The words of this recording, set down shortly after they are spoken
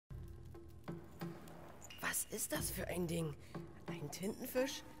Was ist das für ein Ding? Ein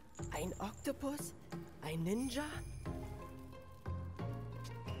Tintenfisch? Ein Oktopus? Ein Ninja?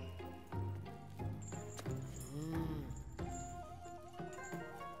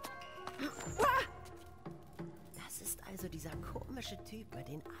 Das ist also dieser komische Typ, über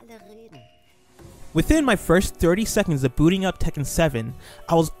den alle reden. Within my first 30 seconds of booting up Tekken 7,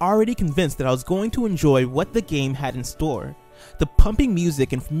 I was already convinced that I was going to enjoy what the game had in store. The pumping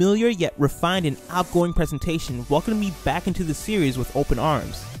music and familiar yet refined and outgoing presentation welcomed me back into the series with open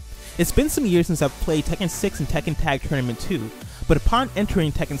arms. It's been some years since I've played Tekken 6 and Tekken Tag Tournament 2, but upon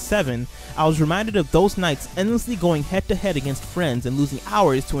entering Tekken 7, I was reminded of those nights endlessly going head to head against friends and losing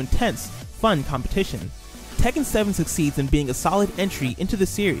hours to intense, fun competition. Tekken 7 succeeds in being a solid entry into the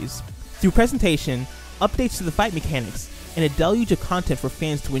series, through presentation, updates to the fight mechanics, and a deluge of content for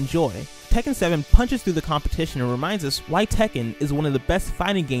fans to enjoy. Tekken 7 punches through the competition and reminds us why Tekken is one of the best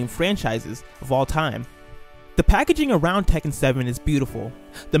fighting game franchises of all time. The packaging around Tekken 7 is beautiful.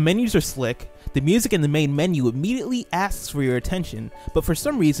 The menus are slick, the music in the main menu immediately asks for your attention, but for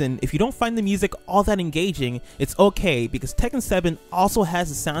some reason, if you don't find the music all that engaging, it's okay because Tekken 7 also has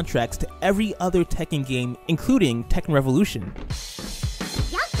the soundtracks to every other Tekken game, including Tekken Revolution.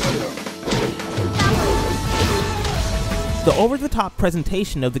 The over-the-top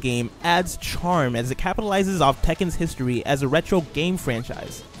presentation of the game adds charm as it capitalizes off Tekken's history as a retro game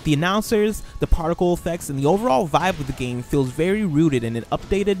franchise. The announcers, the particle effects, and the overall vibe of the game feels very rooted in an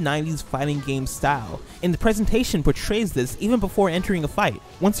updated 90s fighting game style, and the presentation portrays this even before entering a fight.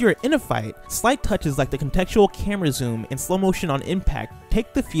 Once you're in a fight, slight touches like the contextual camera zoom and slow motion on impact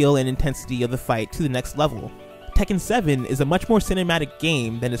take the feel and intensity of the fight to the next level. Tekken 7 is a much more cinematic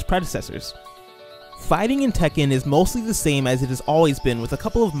game than its predecessors. Fighting in Tekken is mostly the same as it has always been, with a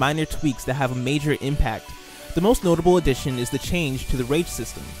couple of minor tweaks that have a major impact. The most notable addition is the change to the rage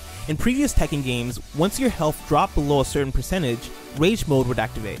system. In previous Tekken games, once your health dropped below a certain percentage, rage mode would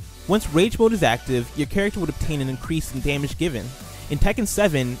activate. Once rage mode is active, your character would obtain an increase in damage given. In Tekken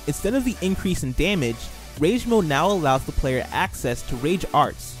 7, instead of the increase in damage, rage mode now allows the player access to rage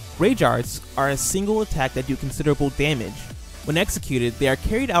arts. Rage arts are a single attack that do considerable damage. When executed, they are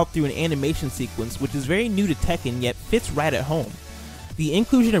carried out through an animation sequence which is very new to Tekken yet fits right at home. The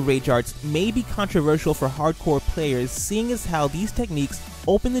inclusion of rage arts may be controversial for hardcore players, seeing as how these techniques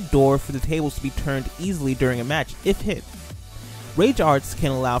open the door for the tables to be turned easily during a match if hit. Rage arts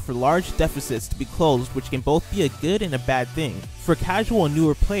can allow for large deficits to be closed, which can both be a good and a bad thing. For casual and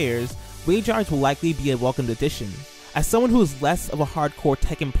newer players, rage arts will likely be a welcomed addition. As someone who is less of a hardcore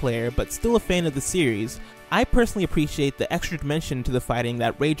Tekken player but still a fan of the series, I personally appreciate the extra dimension to the fighting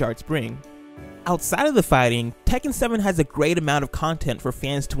that rage arts bring. Outside of the fighting, Tekken 7 has a great amount of content for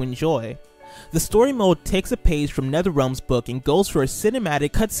fans to enjoy. The story mode takes a page from NetherRealm's book and goes for a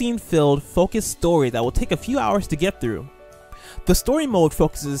cinematic, cutscene-filled, focused story that will take a few hours to get through. The story mode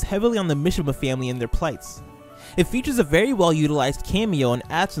focuses heavily on the Mishima family and their plights. It features a very well utilized cameo and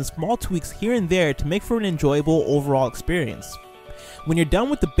adds some small tweaks here and there to make for an enjoyable overall experience. When you're done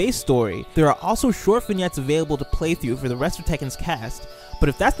with the base story, there are also short vignettes available to play through for the rest of Tekken's cast, but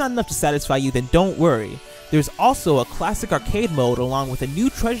if that's not enough to satisfy you, then don't worry. There's also a classic arcade mode along with a new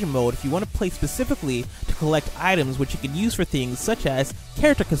treasure mode if you want to play specifically to collect items which you can use for things such as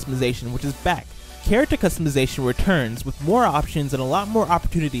character customization, which is back. Character customization returns with more options and a lot more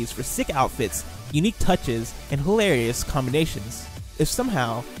opportunities for sick outfits, unique touches, and hilarious combinations. If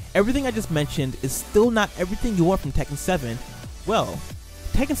somehow everything I just mentioned is still not everything you want from Tekken 7, well,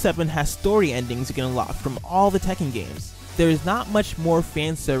 Tekken 7 has story endings you can unlock from all the Tekken games. There is not much more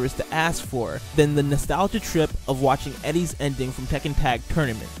fan service to ask for than the nostalgia trip of watching Eddie's ending from Tekken Tag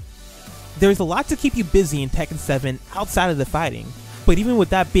Tournament. There is a lot to keep you busy in Tekken 7 outside of the fighting, but even with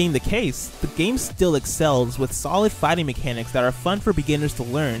that being the case, the game still excels with solid fighting mechanics that are fun for beginners to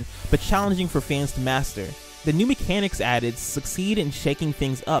learn, but challenging for fans to master. The new mechanics added succeed in shaking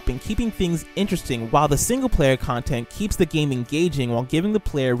things up and keeping things interesting, while the single player content keeps the game engaging while giving the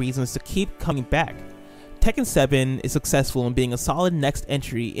player reasons to keep coming back. Tekken 7 is successful in being a solid next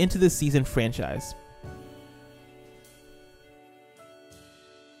entry into the seasoned franchise.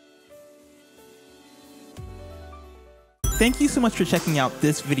 Thank you so much for checking out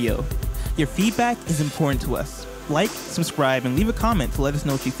this video. Your feedback is important to us. Like, subscribe, and leave a comment to let us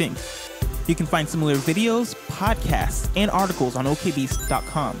know what you think. You can find similar videos, podcasts, and articles on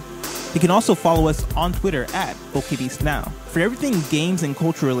okbeast.com. You can also follow us on Twitter at okbeastnow. For everything games and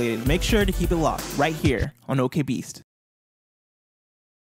culture related, make sure to keep it locked right here on OKBeast.